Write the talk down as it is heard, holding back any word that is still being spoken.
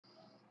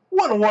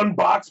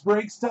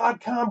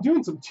101boxbreaks.com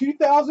doing some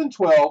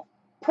 2012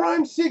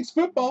 Prime Sigs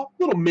football.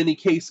 Little mini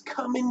case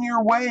coming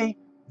your way.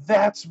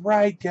 That's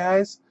right,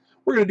 guys.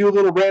 We're going to do a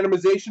little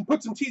randomization,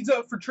 put some teams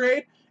up for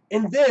trade,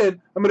 and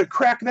then I'm going to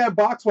crack that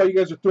box while you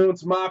guys are throwing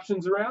some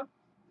options around.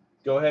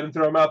 Go ahead and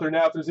throw them out there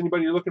now if there's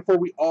anybody you're looking for.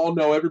 We all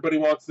know everybody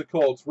wants the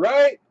Colts,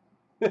 right?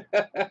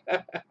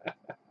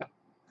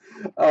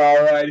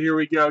 All right, here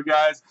we go,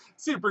 guys.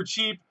 Super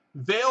cheap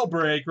veil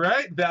break,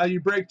 right? Value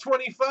break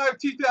 25,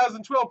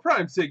 2012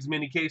 Prime Sigs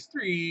mini case.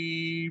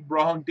 3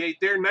 wrong date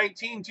there.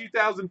 19,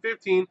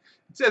 2015. It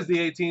says the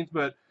 18th,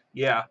 but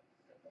yeah.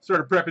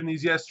 Started prepping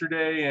these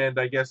yesterday, and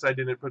I guess I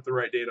didn't put the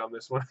right date on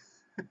this one.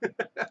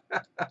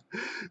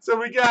 So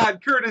we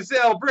got Curtis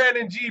L,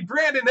 Brandon G,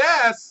 Brandon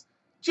S,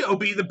 Joe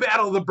B, the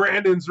battle of the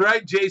Brandons,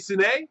 right?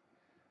 Jason A.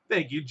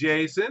 Thank you,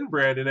 Jason.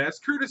 Brandon S,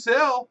 Curtis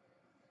L,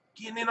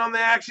 getting in on the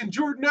action.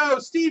 Jordan O,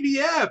 Stevie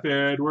F,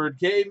 Edward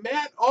K,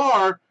 Matt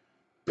R,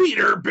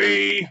 Peter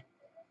B,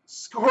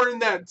 scoring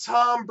that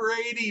Tom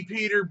Brady,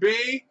 Peter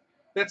B.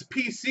 That's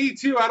PC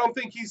too. I don't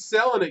think he's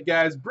selling it,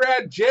 guys.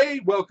 Brad J,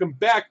 welcome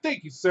back.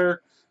 Thank you, sir.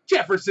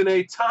 Jefferson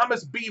A,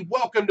 Thomas B,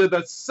 welcome to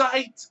the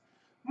site.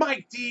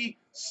 Mike D,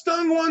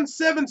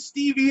 Stung17,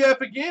 Stevie F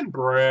again.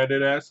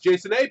 Brandon S,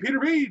 Jason A, Peter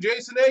B,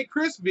 Jason A,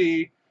 Chris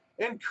V,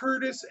 and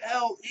Curtis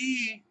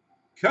L.E.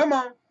 Come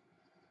on.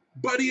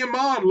 Buddy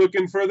Amon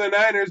looking for the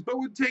Niners, but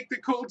would take the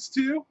Colts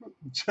too,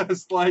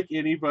 just like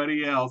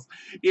anybody else.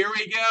 Here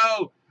we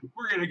go.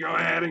 We're going to go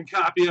ahead and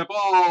copy up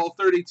all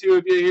 32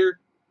 of you here.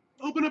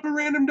 Open up a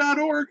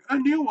random.org, a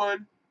new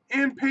one,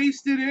 and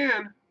paste it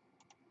in.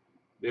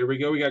 There we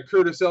go. We got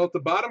Curtis L at the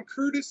bottom.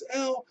 Curtis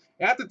L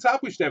at the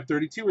top. We should have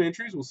 32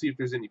 entries. We'll see if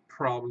there's any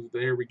problems.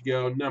 There we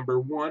go. Number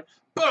 1.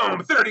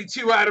 Boom!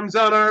 32 items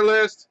on our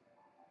list.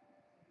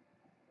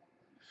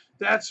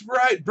 That's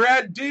right.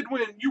 Brad did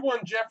win. You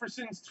won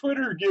Jefferson's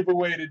Twitter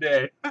giveaway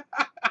today.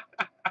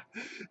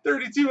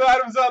 32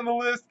 items on the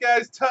list,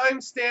 guys.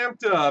 Time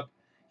stamped up.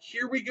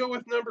 Here we go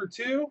with number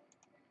 2.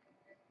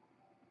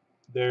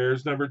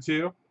 There's number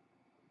 2.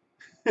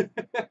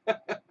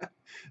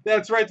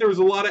 That's right. There was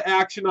a lot of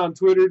action on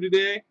Twitter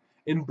today,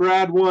 and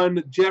Brad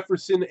won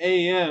Jefferson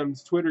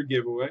AM's Twitter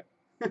giveaway.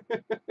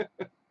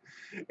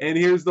 And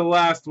here's the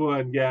last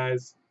one,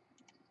 guys.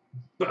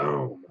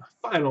 Boom.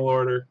 Final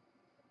order.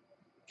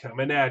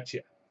 Coming at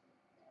you.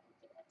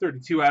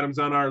 32 items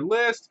on our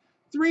list.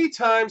 3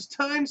 times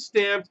time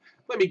stamped.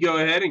 Let me go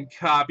ahead and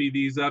copy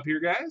these up here,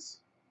 guys.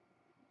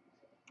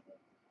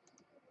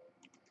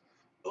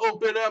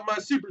 Open up my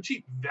super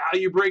cheap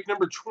value break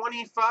number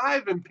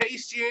 25 and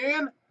paste you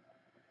in.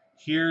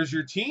 Here's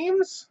your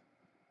teams.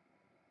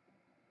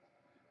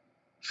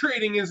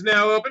 Trading is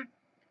now open.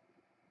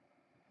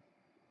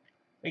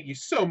 Thank you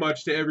so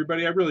much to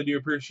everybody. I really do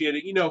appreciate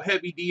it. You know,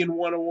 Heavy D and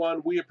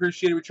 101, we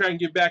appreciate it. We try and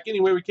give back any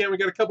way we can. We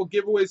got a couple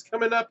giveaways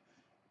coming up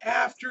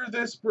after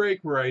this break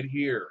right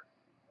here.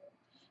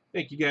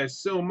 Thank you guys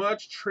so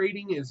much.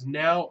 Trading is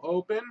now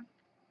open.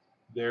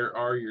 There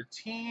are your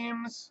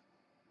teams.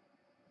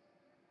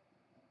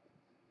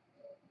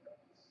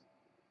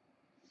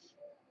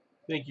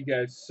 Thank you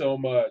guys so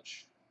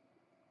much.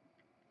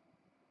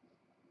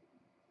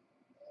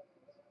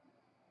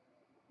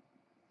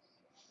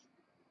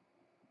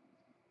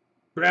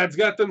 Brad's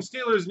got them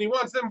Steelers and he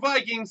wants them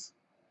Vikings.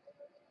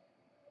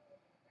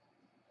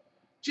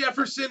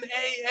 Jefferson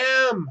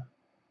AM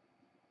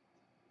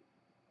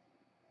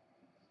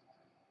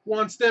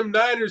wants them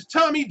Niners.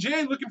 Tommy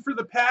J looking for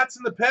the Pats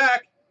in the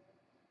pack.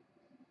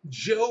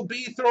 Joe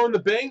B throwing the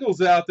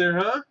Bengals out there,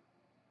 huh?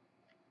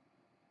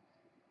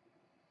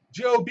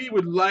 Joe B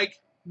would like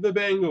the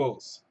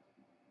Bengals.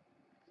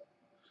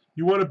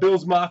 You won a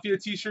Bills Mafia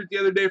t-shirt the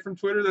other day from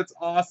Twitter? That's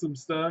awesome,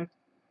 Stun.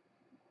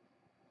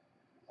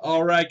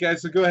 All right,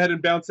 guys, so go ahead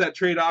and bounce that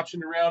trade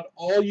option around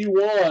all you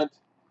want.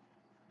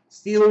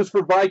 Steelers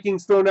for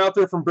Vikings thrown out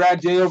there from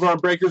Brad J over on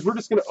Breakers. We're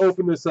just going to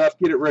open this up,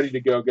 get it ready to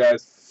go,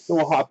 guys. Then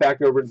we'll hop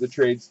back over to the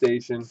trade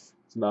station.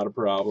 It's not a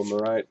problem, all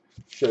right?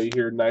 Show you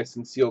here, nice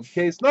and sealed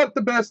case. Not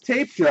the best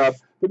tape job,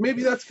 but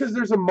maybe that's because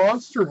there's a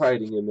monster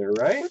hiding in there,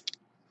 right?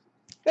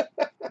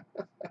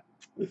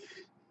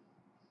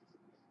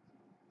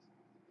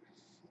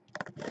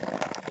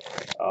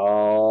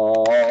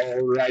 All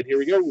right, here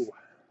we go.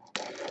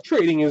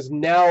 Trading is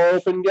now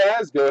open,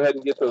 guys. Go ahead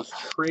and get those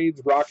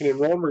trades rocking and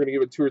rolling. We're going to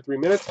give it 2 or 3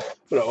 minutes. I'm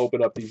going to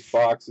open up these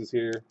boxes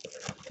here.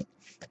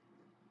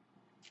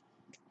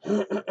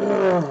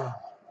 We'll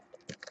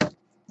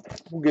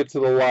get to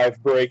the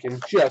live break in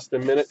just a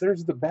minute.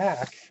 There's the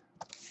back.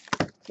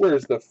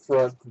 Where's the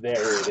front? There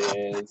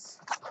it is.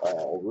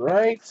 All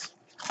right.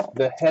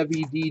 The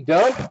Heavy D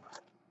dump.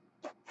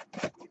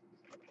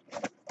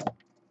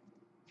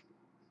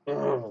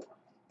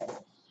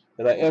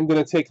 And I am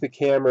going to take the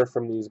camera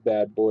from these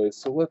bad boys,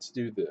 so let's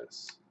do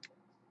this.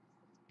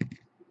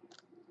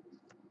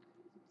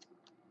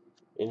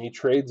 Any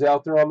trades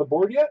out there on the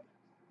board yet?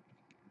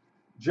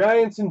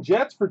 Giants and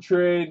Jets for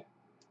trade.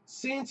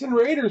 Saints and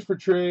Raiders for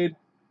trade.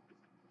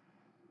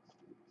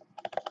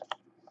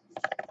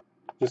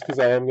 just because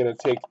I am going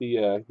to take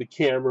the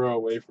camera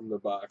away from the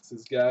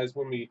boxes, guys,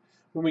 when we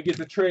get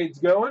the trades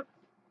going.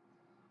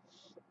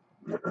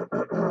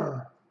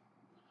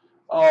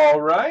 All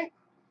right.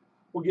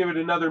 We'll give it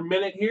another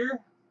minute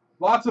here.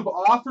 Lots of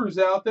offers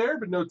out there,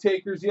 but no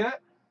takers yet.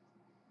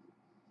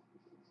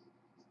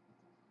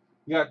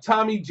 You got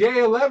Tommy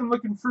J11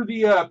 looking for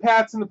the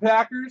Pats and the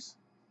Packers.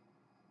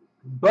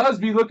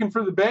 Busby looking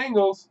for the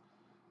Bengals.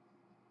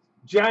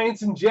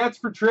 Giants and Jets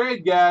for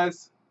trade,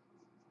 guys.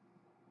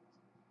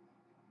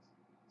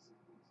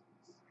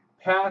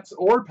 Pats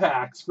or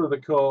Packs for the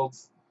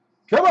Colts.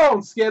 Come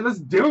on, Skid, let's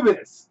do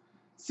this.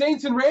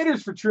 Saints and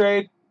Raiders for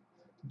trade.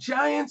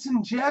 Giants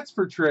and Jets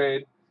for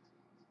trade.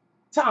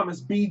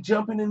 Thomas B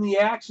jumping in the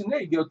action.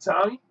 There you go,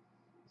 Tommy.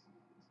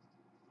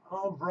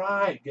 All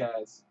right,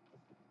 guys.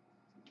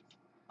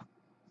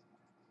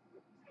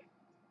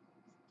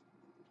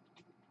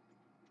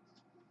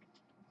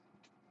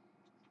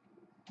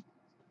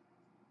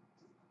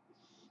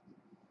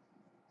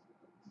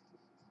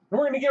 We're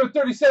going to give it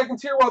 30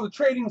 seconds here while the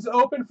trading's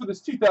open for this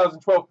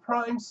 2012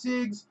 Prime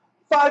Sigs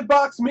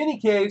 5-box mini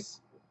case.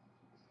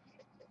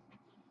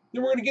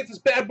 Then we're going to get this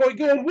bad boy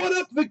going. What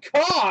up, the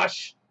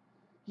Kosh?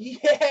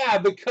 Yeah,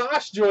 the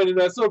Kosh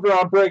joining us over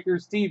on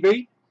Breakers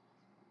TV.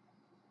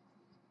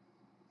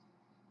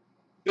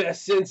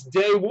 Best since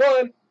day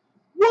one.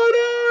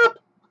 What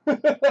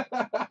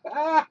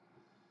up?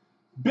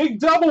 Big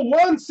Double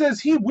One says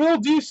he will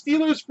do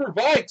Steelers for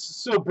Vikes.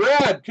 So,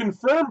 Brad,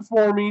 confirm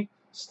for me.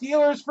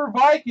 Steelers for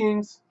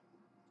Vikings.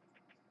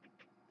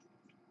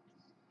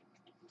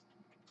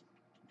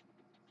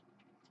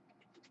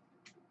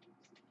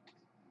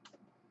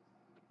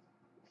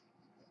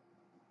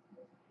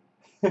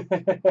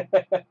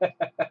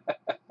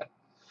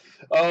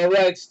 All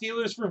right,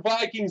 Steelers for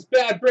Vikings.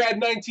 Bad Brad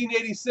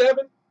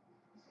 1987.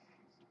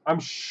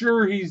 I'm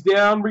sure he's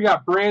down. We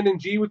got Brandon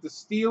G with the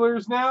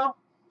Steelers now.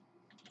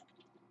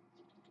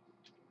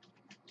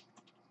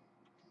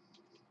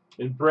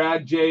 And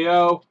Brad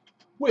J.O.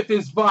 with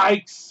his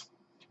Vikes.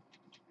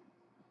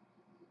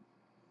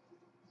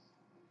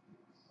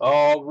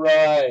 All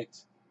right.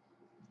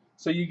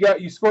 So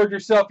you scored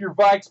yourself your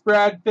Vikes,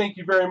 Brad. Thank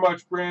you very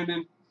much,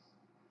 Brandon.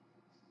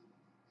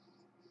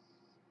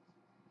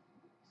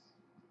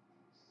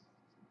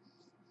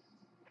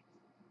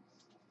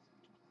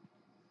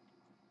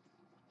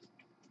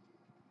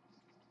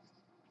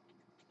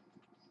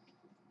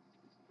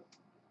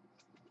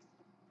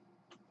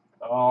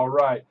 All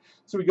right.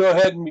 So we go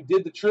ahead and we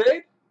did the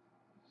trade.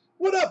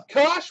 What up,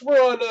 Kosh?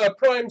 We're on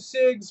Prime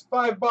Sigs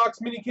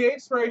 5-box mini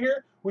case right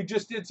here. We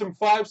just did some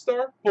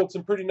 5-star. Pulled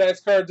some pretty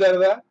nice cards out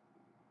of that.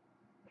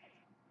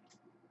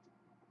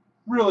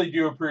 Really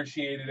do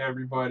appreciate it,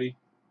 everybody.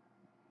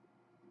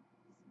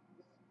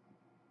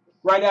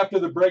 Right after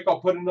the break, I'll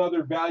put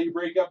another value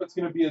break up. It's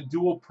going to be a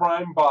dual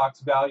Prime box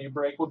value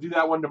break. We'll do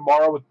that one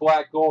tomorrow with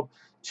black gold.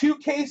 2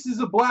 cases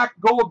of black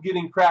gold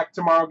getting cracked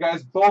tomorrow,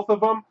 guys. Both of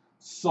them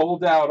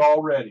sold out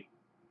already.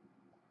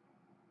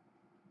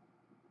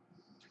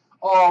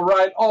 All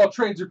right, all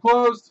trades are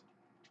closed.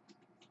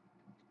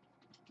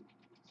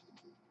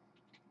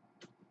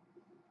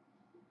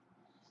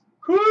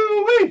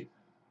 Hoo-wee!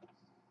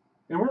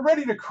 And we're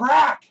ready to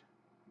crack.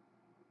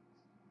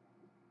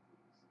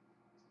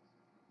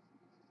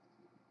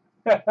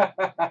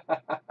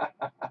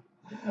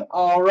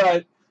 All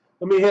right,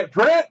 let me hit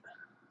print.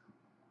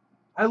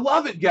 I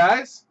love it,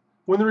 guys.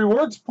 When the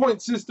rewards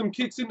point system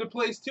kicks into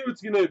place too,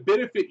 it's going to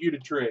benefit you to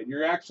trade.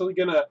 You're actually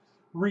going to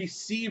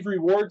receive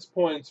rewards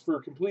points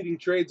for completing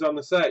trades on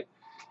the site.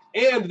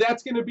 And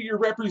that's going to be your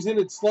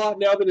represented slot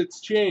now that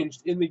it's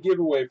changed in the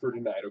giveaway for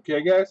tonight.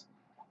 Okay, guys?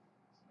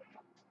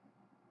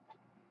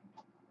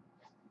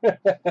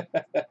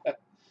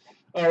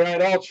 All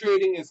right, all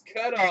trading is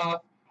cut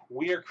off.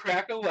 We are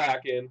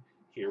crack-a-lackin'.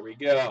 Here we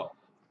go.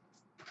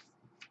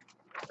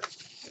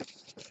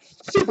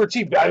 Super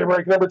cheap value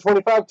break number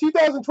 25,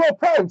 2012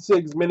 Prime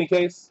Sigs mini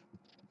case.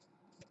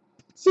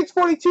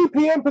 6:42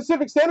 p.m.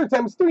 Pacific Standard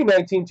Time is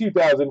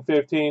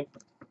 3/19/2015.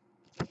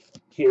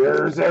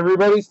 Here's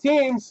everybody's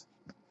teams.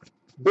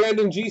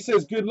 Brandon G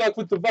says, good luck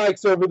with the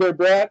Vikes over there,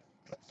 Brad.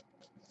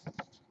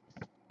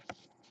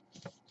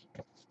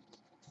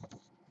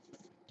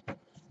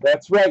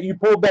 That's right. You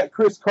pulled that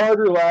Chris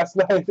Carter last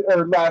night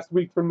or last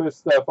week from this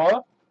stuff,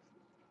 huh?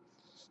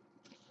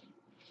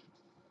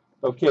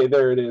 Okay,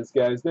 there it is,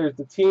 guys. There's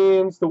the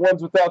teams. The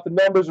ones without the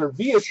numbers are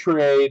via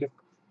trade.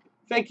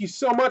 Thank you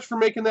so much for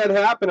making that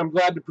happen. I'm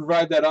glad to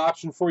provide that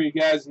option for you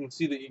guys and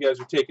see that you guys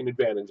are taking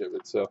advantage of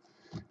it. So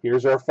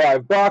here's our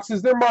 5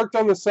 boxes. They're marked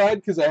on the side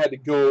because I had to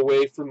go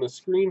away from the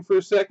screen for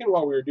a second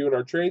while we were doing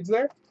our trades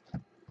there.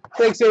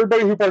 Thanks,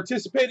 everybody who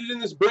participated in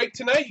this break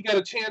tonight. You got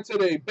a chance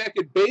at a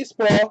Beckett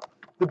Baseball,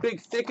 the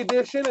Big Thick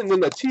Edition, and then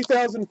the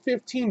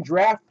 2015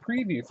 Draft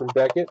Preview from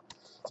Beckett.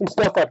 Some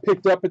stuff I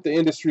picked up at the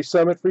Industry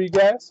Summit for you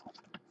guys.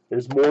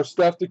 There's more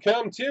stuff to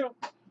come, too.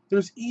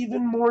 There's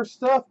even more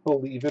stuff,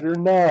 believe it or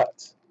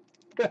not.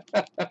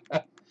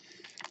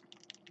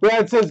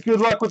 Brad says, good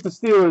luck with the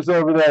Steelers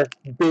over there.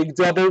 Big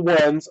double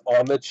ones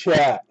on the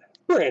chat.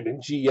 Brandon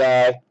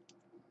G.I.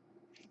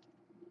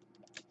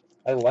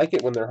 I like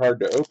it when they're hard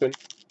to open.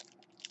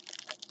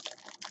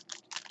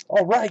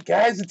 All right,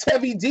 guys, it's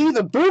Heavy D,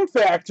 the Boom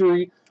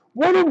Factory,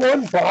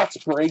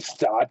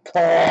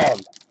 101boxbreaks.com.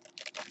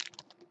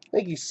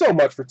 Thank you so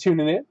much for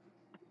tuning in.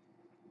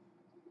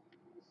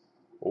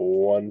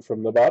 One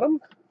from the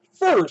bottom.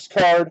 First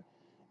card,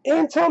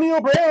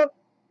 Antonio Brown.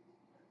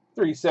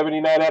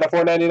 379 out of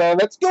 499.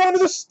 Let's go into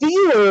the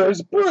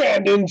Steelers.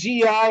 Brandon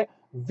G.I.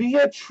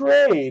 via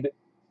trade.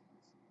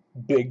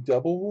 Big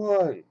double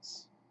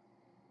ones.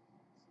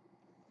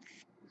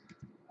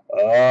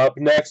 Up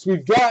next,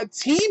 we've got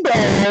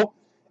Tebow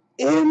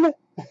in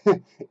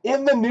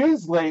the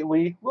news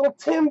lately. Little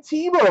Tim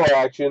Tebow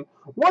action.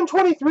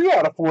 123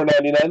 out of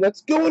 499.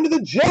 Let's go into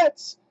the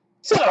Jets.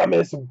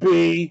 Thomas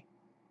B.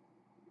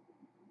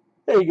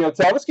 There you go,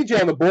 Thomas. Get you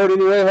on the board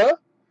anyway, huh?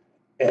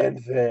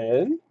 And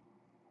then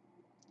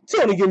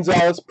Tony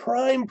Gonzalez,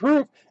 prime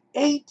proof.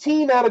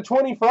 18 out of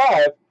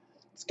 25.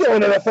 Let's go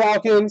into the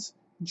Falcons.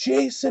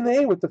 Jason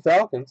A. with the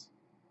Falcons.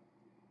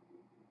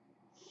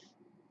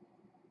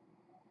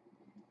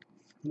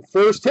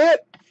 First hit.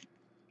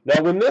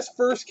 Now, when this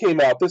first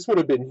came out, this would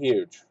have been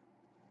huge.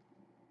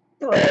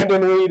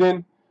 Brandon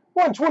Weeden,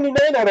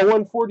 129 out of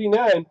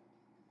 149.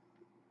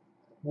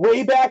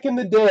 Way back in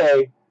the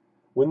day,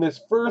 when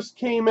this first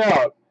came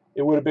out,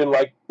 it would have been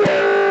like,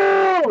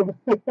 boom!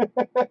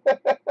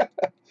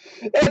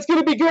 It's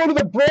going to be going to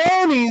the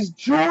Brownies,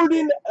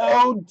 Jordan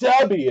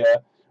O.W.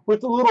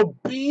 with the little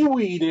B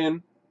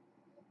Weeden.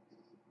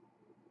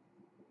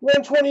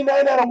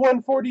 129 out of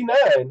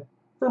 149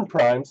 from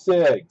Prime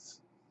Sigs.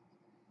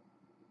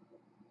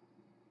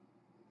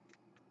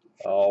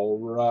 All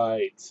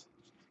right.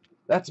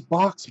 That's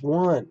box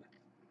one.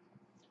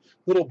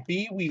 Little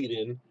B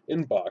Weeden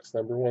in box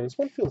number one. This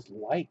one feels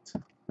light.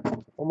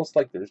 Almost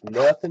like there's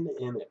nothing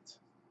in it.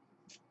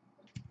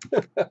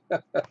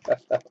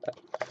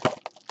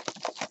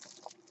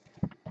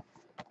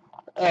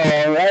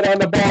 All right, on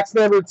to box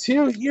number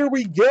two. Here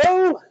we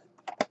go.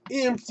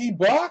 Empty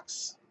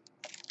box.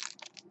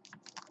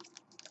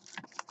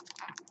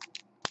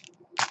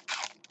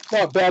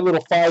 Not a bad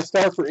little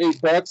 5-star for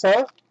 $8,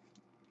 huh?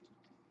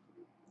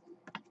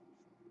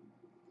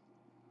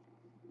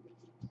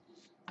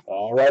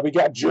 All right, we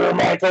got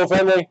Jermichael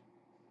Finley.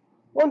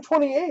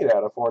 128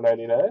 out of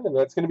 499, and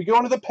that's going to be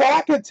going to the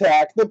Pack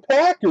Attack, the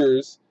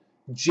Packers,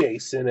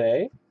 Jason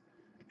A.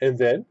 And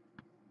then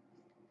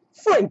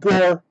Frank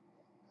Gore.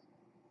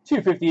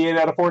 258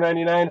 out of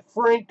 499,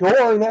 Frank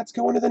Gore, and that's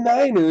going to the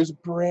Niners,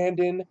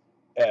 Brandon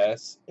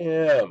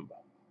S.M.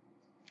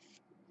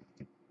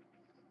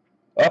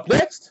 Up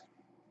next,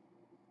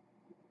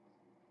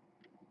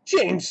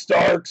 James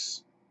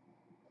Starks.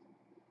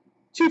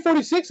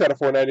 246 out of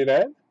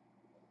 499.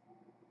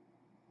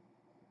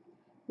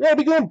 We're going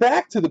to be going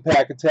back to the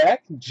Pack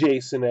Attack,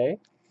 Jason A.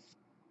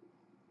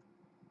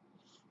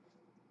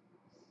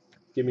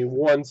 Give me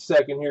 1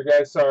 second here,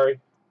 guys. Sorry.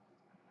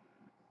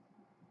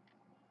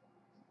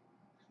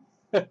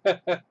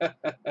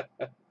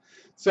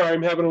 Sorry,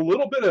 I'm having a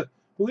little bit of,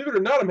 believe it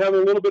or not, I'm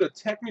having a little bit of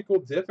technical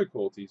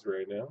difficulties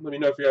right now. Let me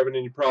know if you're having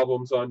any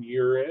problems on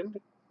your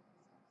end.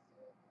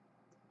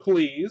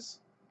 Please.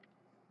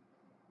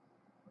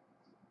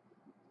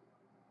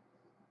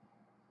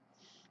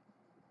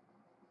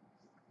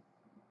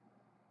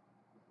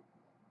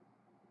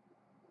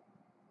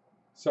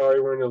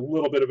 Sorry, we're in a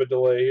little bit of a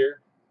delay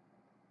here.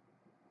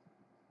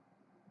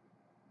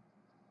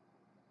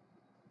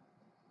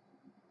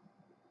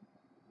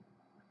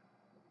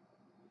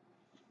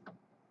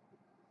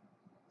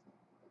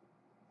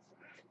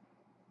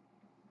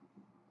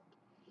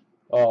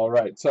 All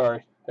right,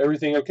 sorry.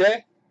 Everything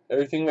okay?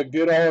 Everything look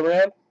good all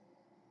around?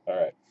 All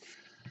right.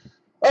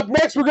 Up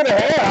next, we're going to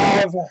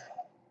have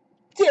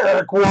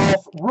Derek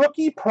Wolf,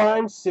 Rookie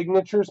Prime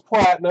Signatures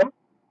Platinum.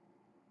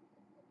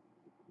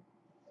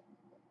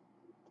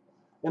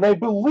 And I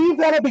believe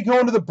that'll be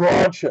going to the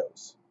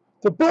Broncos.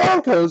 The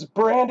Broncos,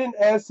 Brandon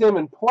S.M.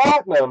 and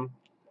Platinum,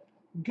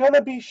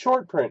 gonna be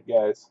short print,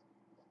 guys.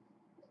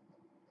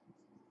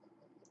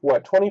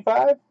 What,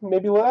 25?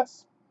 Maybe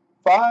less?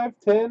 5,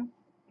 10,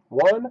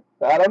 1?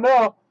 I don't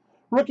know.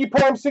 Rookie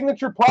Prime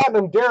Signature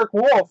Platinum, Derek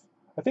Wolf.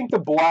 I think the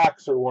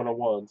blacks are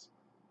 101s.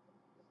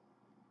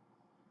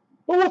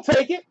 But we'll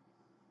take it.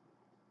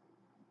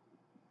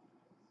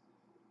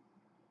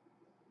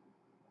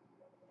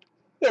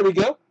 There we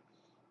go.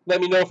 Let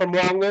me know if I'm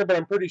wrong there, but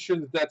I'm pretty sure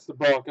that that's the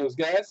Broncos,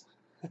 guys.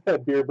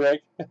 Beer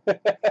break.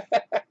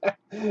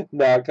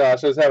 Nah,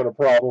 gosh, I was having a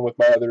problem with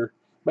my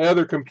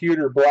other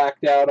computer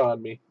blacked out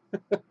on me.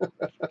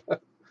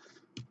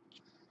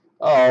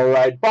 All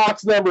right,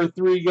 box number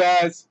 3,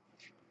 guys.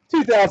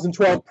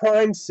 2012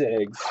 Prime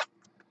Sigs.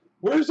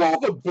 Where's all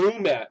the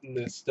boom at in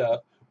this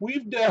stuff?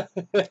 We've done...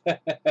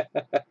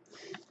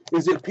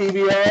 Is it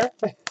PBR?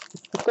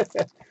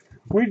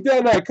 We've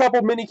done a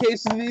couple mini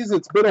cases of these.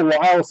 It's been a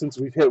while since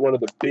we've hit one of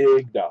the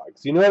big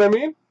dogs. You know what I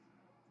mean?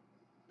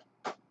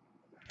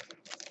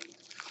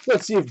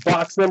 Let's see if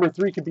box number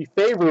 3 can be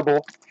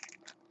favorable.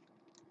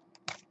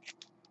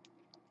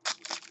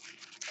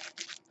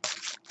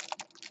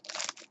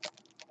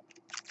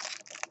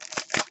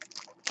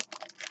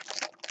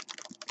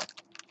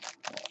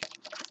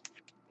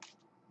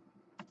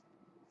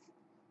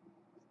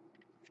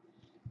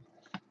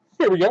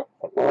 Here we go.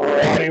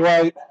 Roddy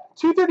White.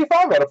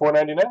 235 out of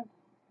 499.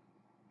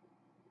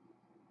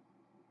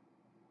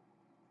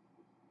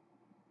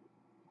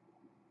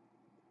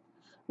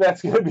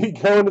 That's going to be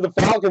going to the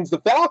Falcons.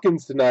 The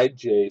Falcons tonight,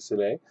 Jason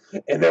A.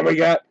 And then we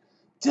got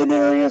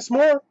Denarius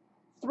Moore.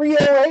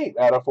 308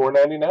 out of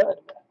 499.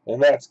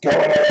 And that's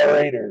going to the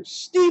Raiders.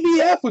 Stevie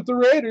F with the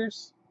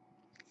Raiders.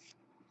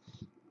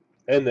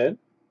 And then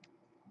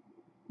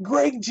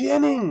Greg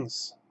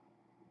Jennings.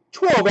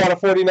 12 out of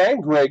 49,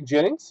 Greg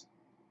Jennings.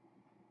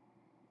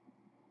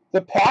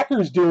 The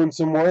Packers doing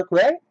some work,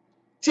 right?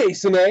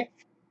 Jason A.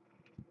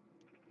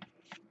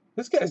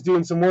 This guy's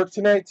doing some work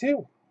tonight,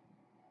 too.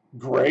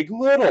 Greg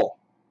Little.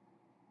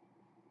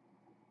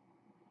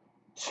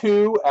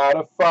 2 out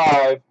of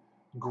 5,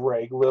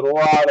 Greg Little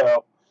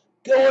auto.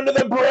 Going to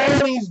the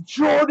Brownies,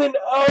 Jordan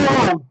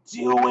O.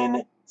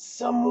 Doing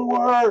some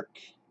work.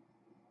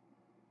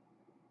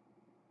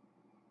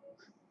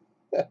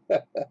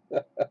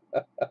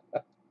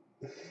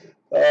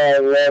 Oh, I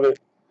love it.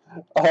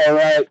 All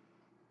right.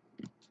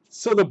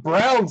 So the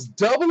Browns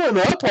doubling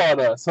up on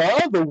us,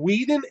 huh? The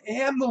Whedon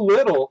and the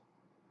Little.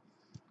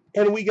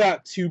 And we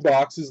got 2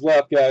 boxes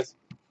left, guys.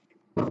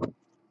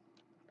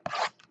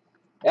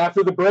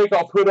 After the break,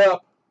 I'll put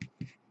up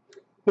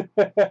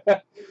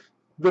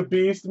the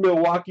Beast,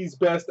 Milwaukee's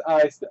Best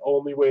Ice, the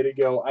only way to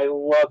go. I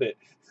love it.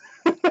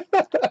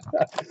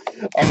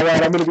 All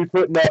right, I'm going to be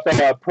putting up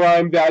a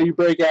prime value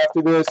break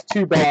after this.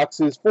 2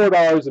 boxes,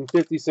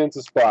 $4.50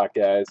 a spot,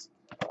 guys.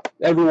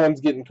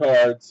 Everyone's getting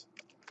cards.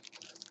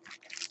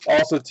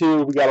 Also,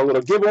 too, we got a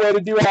little giveaway to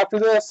do after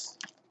this.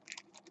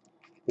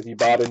 If you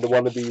bought into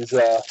one of these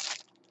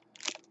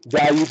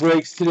value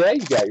breaks today,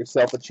 you got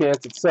yourself a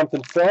chance at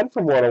something fun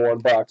from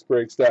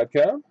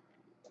 101boxbreaks.com.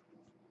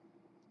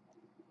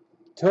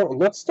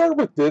 Let's start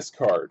with this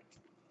card.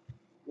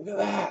 Look at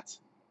that.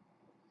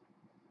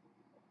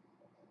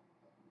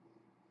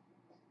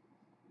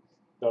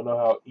 Don't know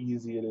how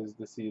easy it is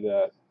to see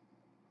that.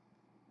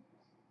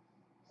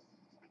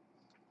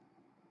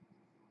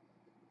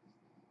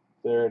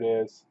 There it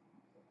is.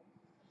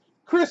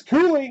 Chris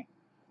Cooley,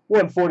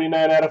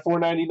 149 out of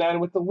 499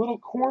 with the little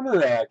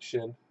corner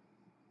action.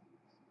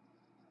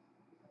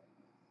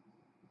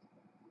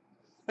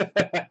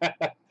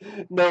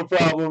 No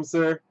problem,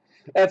 sir.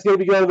 That's going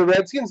to be going to the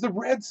Redskins. The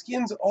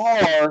Redskins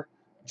are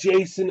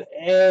Jason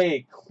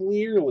A.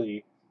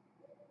 Clearly.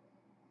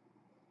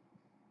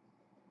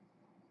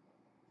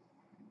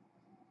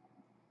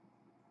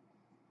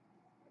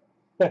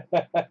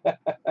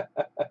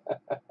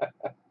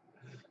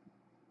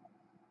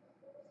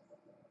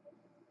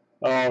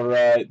 All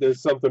right, there's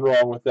something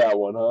wrong with that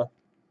one, huh?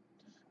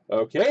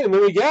 Okay, and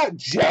then we got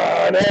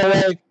John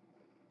Elway.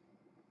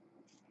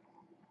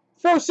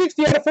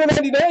 460 out of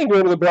 499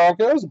 going to the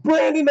Broncos.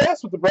 Brandon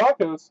S. with the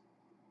Broncos.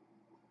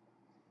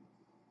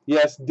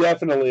 Yes,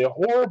 definitely a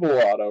horrible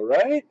auto,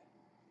 right?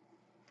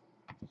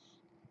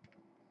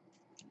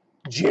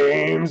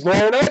 James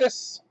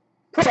Laurinaitis.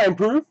 Prime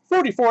proof,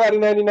 44 out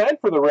of 99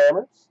 for the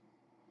Rammers.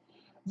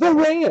 The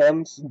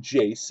Rams,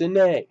 Jason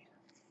A.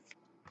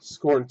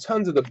 Scoring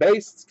tons of the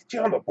base. Let's get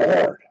you on the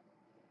board.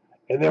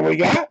 And then we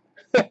got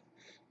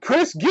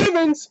Chris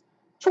Gibbons,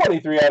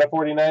 23 out of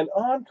 49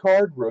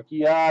 on-card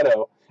rookie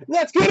auto. And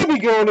that's going to be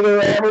going to the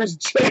Rammers,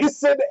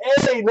 Jason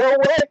A. No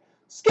way.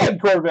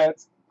 Scud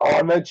Corvettes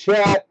on the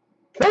chat.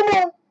 Come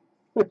on.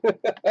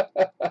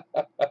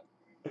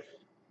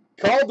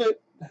 Called it.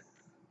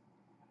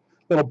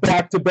 Little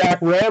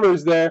back-to-back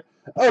Rammers there.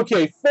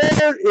 Okay,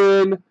 4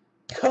 in.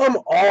 Come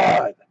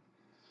on.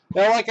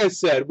 Now, like I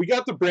said, we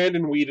got the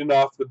Brandon Whedon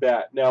off the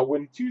bat. Now,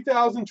 when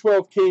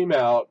 2012 came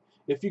out,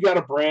 if you got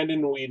a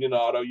Brandon Whedon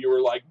auto, you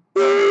were like,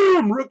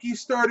 boom, rookie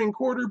starting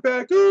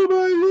quarterback. Oh,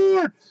 my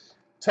Lord.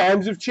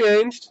 Times have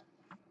changed,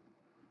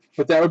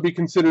 but that would be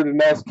considered a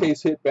nice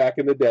case hit back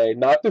in the day.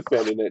 Not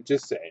defending it,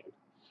 just saying.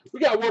 We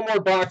got one more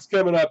box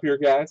coming up here,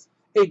 guys.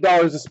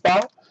 $8 a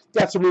spot.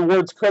 Got some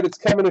rewards credits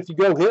coming if you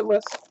go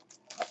hitless.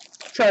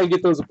 Try and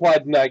get those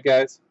applied tonight,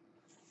 guys.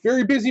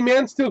 Very busy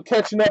man, still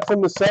catching up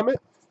from the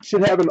summit.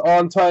 Should have an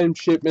on-time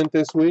shipment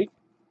this week.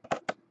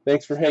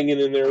 Thanks for hanging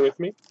in there with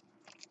me.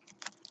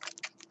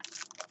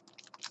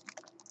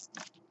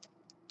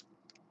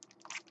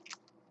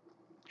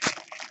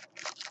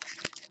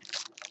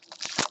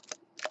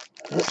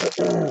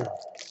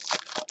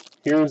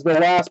 Here's the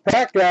last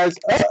pack, guys.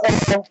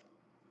 Uh-oh.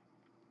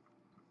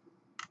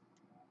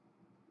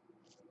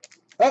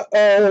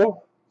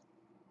 Uh-oh.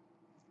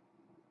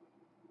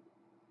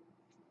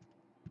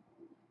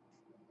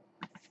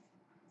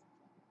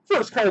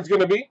 First card's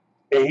going to be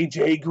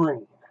A.J.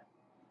 Green.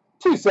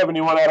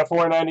 271 out of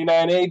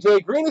 499. A.J.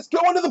 Green is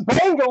going to the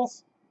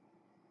Bengals.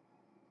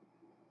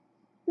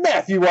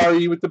 Matthew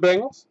R.E. with the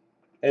Bengals.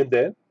 And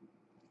then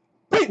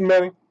Peyton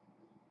Manning.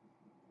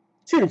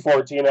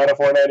 214 out of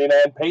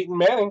 499. Peyton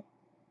Manning.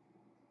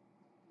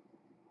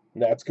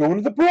 And that's going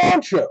to the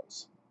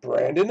Broncos.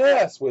 Brandon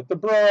S. with the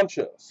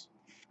Broncos.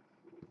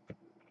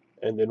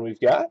 And then we've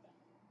got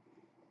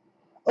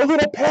a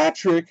little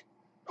Patrick.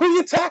 Who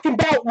you talking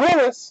about,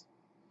 Willis?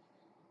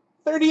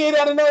 38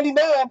 out of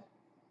 99.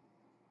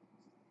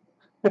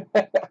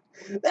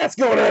 That's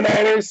going to the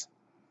Niners.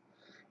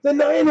 The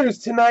Niners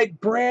tonight,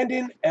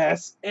 Brandon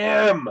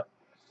SM.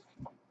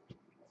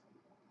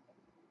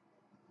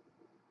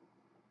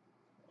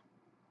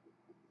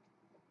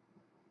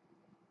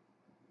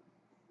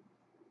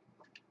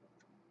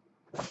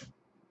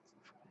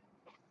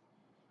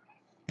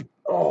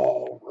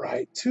 All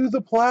right, to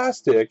the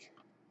plastic.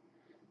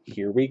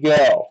 Here we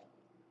go.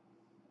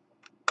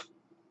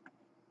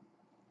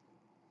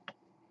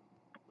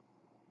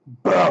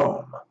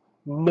 Boom.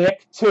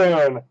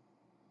 Nicktoon.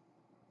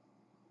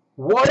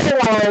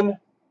 101.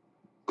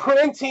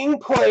 Printing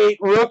plate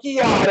rookie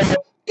auto.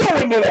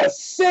 Going to the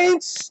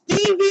Saints.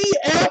 Stevie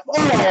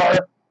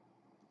FR.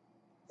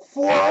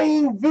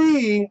 Flying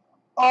V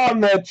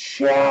on the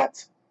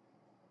chat.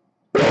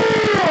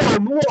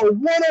 Boom! Little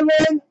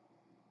 101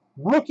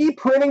 rookie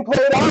printing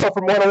plate auto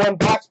from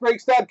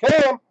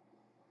 101boxbreaks.com.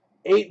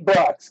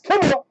 $8. Come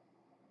on.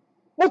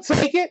 We'll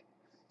take it.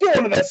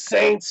 Going to the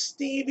Saints,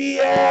 Stevie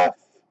F.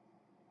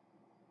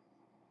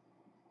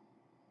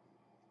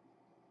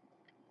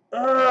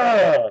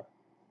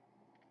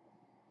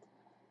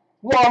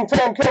 Long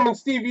time coming,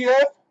 Stevie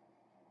F.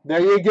 There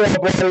you go,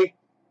 buddy.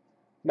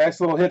 Nice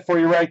little hit for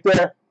you right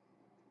there.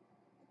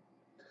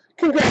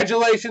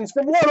 Congratulations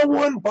from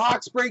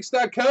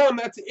 101boxbreaks.com.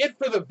 That's it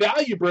for the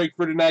value break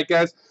for tonight,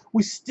 guys.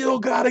 We still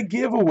got a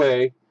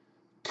giveaway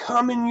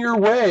coming your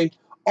way.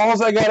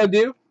 All I got to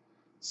do,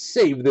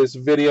 save this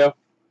video,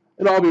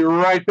 and I'll be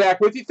right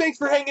back with you. Thanks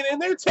for hanging in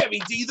there. It's Heavy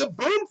D, the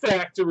Boom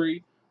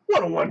Factory,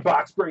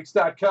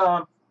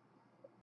 101boxbreaks.com.